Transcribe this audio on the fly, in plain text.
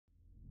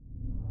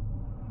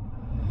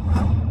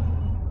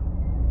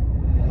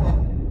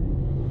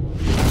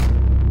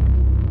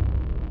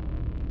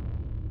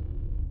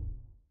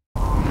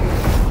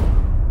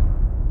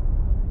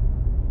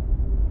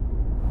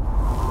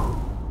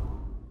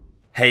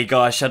Hey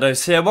guys,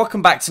 Shadowz here,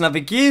 welcome back to another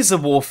Gears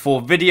of War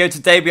 4 video.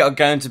 Today we are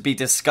going to be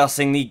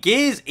discussing the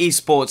Gears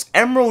Esports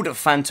Emerald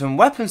Phantom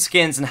weapon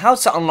skins and how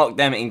to unlock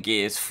them in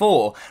Gears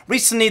 4.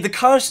 Recently, the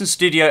Shadowz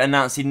studio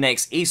announced the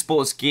next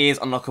Esports Gears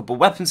unlockable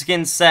weapon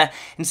skin set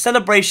in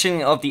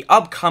celebration of the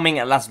upcoming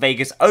Las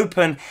Vegas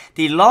Open,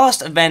 the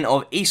last event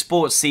of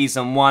Esports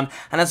Season 1,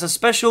 and as a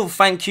special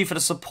thank you for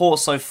the support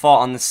so far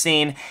on the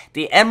scene,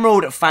 the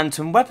Emerald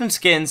Phantom weapon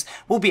skins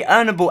will be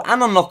earnable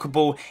and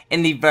unlockable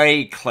in the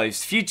very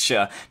close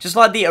future. Just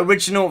like the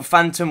original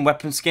Phantom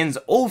weapon skins,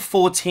 all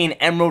 14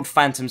 Emerald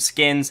Phantom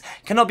skins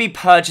cannot be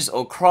purchased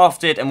or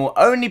crafted and will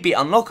only be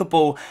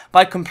unlockable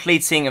by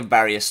completing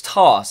various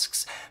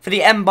tasks. For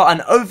the Ember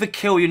and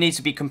Overkill, you need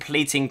to be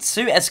completing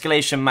 2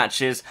 escalation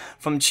matches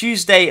from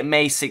Tuesday,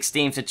 May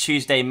 16th to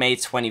Tuesday, May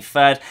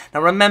 23rd.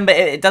 Now remember,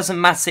 it doesn't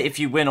matter if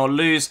you win or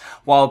lose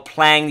while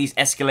playing these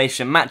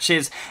escalation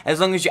matches. As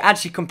long as you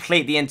actually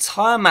complete the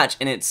entire match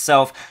in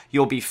itself,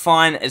 you'll be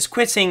fine, as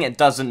quitting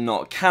doesn't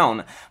not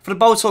count. For the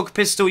Bolthawk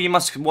pistol, you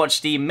must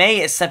watch the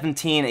May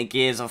 17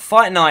 Gears of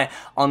Fight Night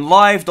on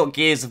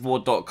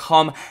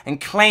live.gearsofwar.com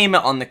and claim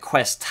it on the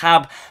quest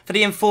tab. For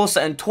the Enforcer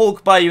and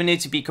Torque-Bow, you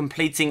need to be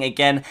completing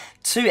again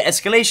 2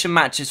 escalation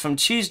matches from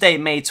Tuesday,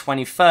 May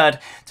 23rd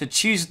to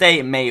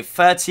Tuesday, May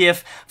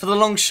 30th. For the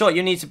Longshot,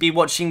 you need to be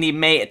watching the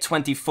May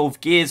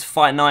 24th Gears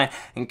Fight Night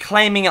and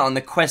claiming it on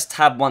the quest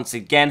tab once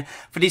again.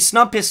 For the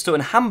Snub Pistol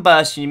and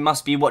Handburst, you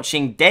must be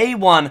watching Day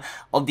 1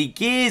 of the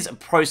Gears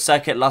Pro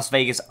Circuit Las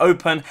Vegas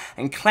Open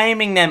and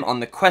claiming them on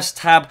the quest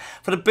tab.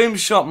 For the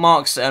Boomshot,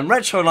 Marks and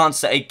Retro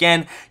Lancer,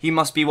 again, you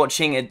must be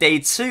watching Day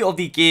 2 of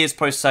the Gears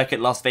Pro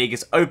Circuit Las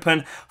Vegas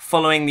Open,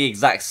 following the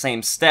exact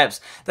same steps.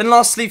 Then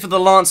lastly, for the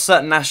Lancer,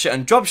 Nasher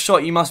and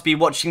Dropshot, you must be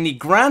watching the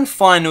Grand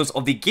Finals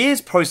of the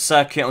Gears Pro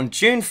Circuit on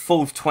June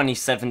 4th,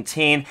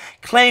 2017,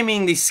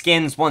 claiming the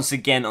skins once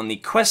again on the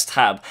quest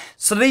tab.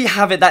 So there you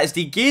have it, that is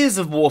the Gears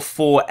of War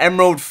 4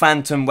 Emerald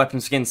Phantom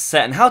weapon skin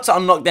set and how to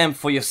unlock them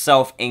for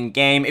yourself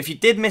in-game. If you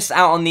did miss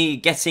out on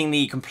getting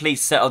the complete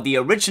set of the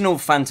original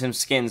Phantom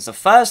skins the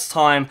first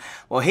time,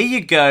 well, here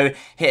you go.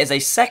 Here is a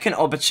second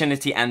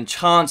opportunity and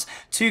chance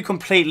to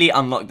completely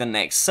unlock the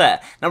next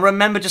set. Now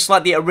remember, just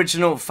like the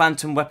original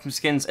Phantom weapon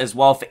skins as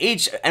well, for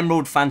each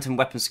Emerald Phantom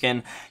weapon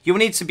skin, you will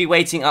need to be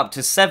waiting up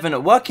to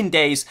 7 working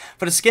days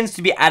for the skins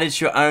to be added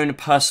to your own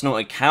personal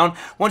account.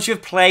 Once you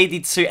have played the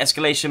 2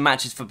 escalation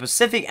matches for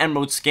Pacific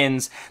Emerald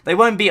skins, they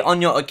won't be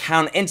on your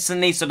account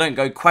instantly, so don't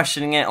go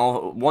questioning it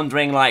or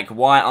wondering like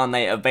why aren't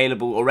they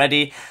available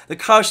already. The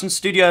Shadowz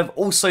studio have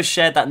also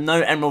shared that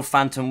no Emerald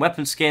Phantom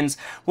weapon skins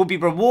will be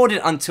rewarded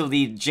until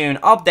the June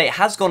update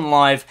has gone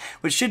live,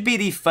 which should be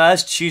the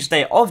first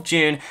Tuesday of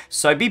June,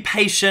 so be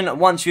patient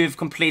once you have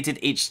completed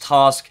each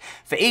task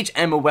for each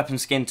Emerald weapon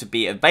skin to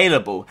be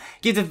available.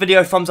 Give the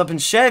video a thumbs up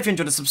and share if you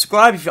enjoyed, and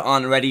subscribe if you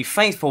aren't already.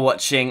 Thanks for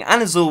watching,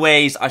 and as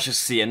always, I shall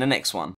see you in the next one.